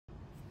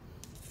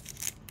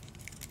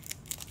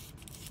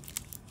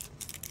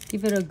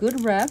Give it a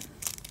good rub.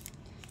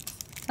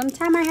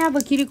 Sometimes I have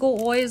a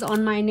cuticle oils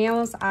on my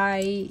nails.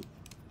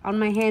 On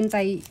my hands,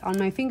 on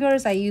my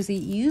fingers, I usually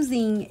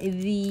using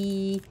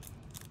the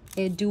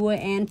dual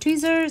end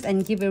tweezers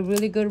and give a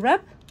really good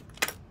rub.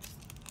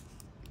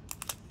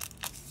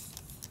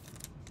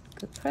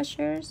 Good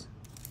pressures.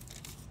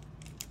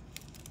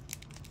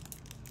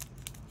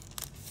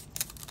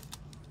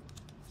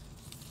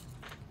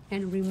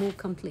 And remove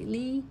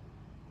completely.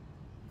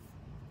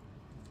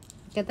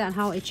 Get that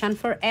how it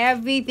transfer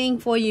everything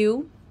for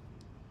you.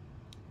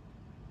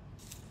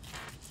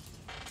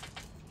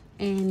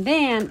 And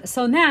then,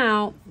 so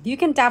now you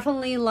can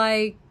definitely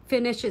like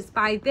finish it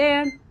by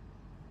there.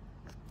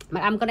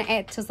 But I'm gonna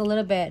add just a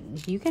little bit.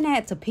 You can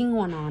add the pink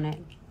one on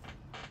it.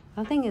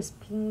 I think it's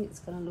pink, it's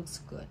gonna look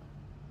good.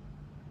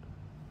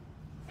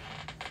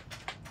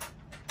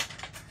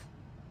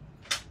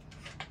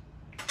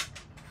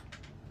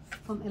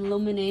 From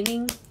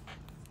illuminating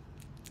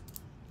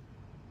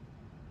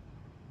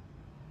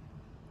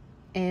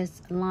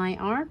is line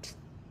art.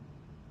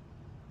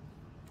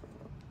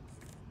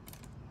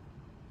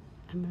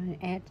 I'm going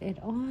to add it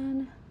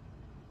on.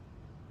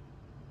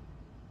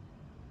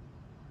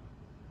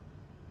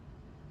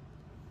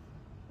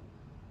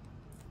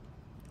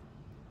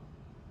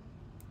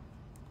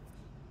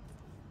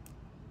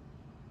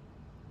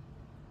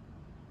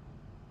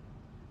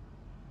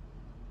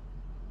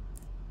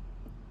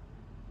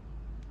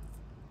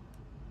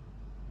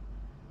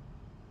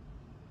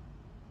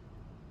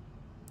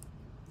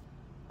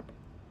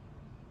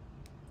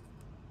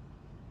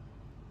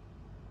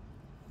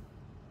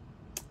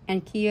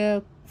 And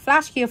clear,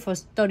 flash clear for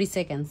 30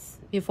 seconds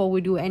before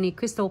we do any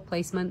crystal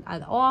placement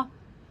at all.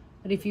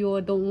 But if you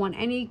don't want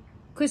any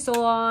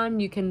crystal on,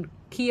 you can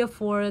clear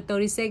for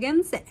 30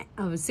 seconds,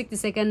 60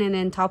 seconds, and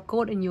then top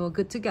coat, and you're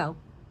good to go.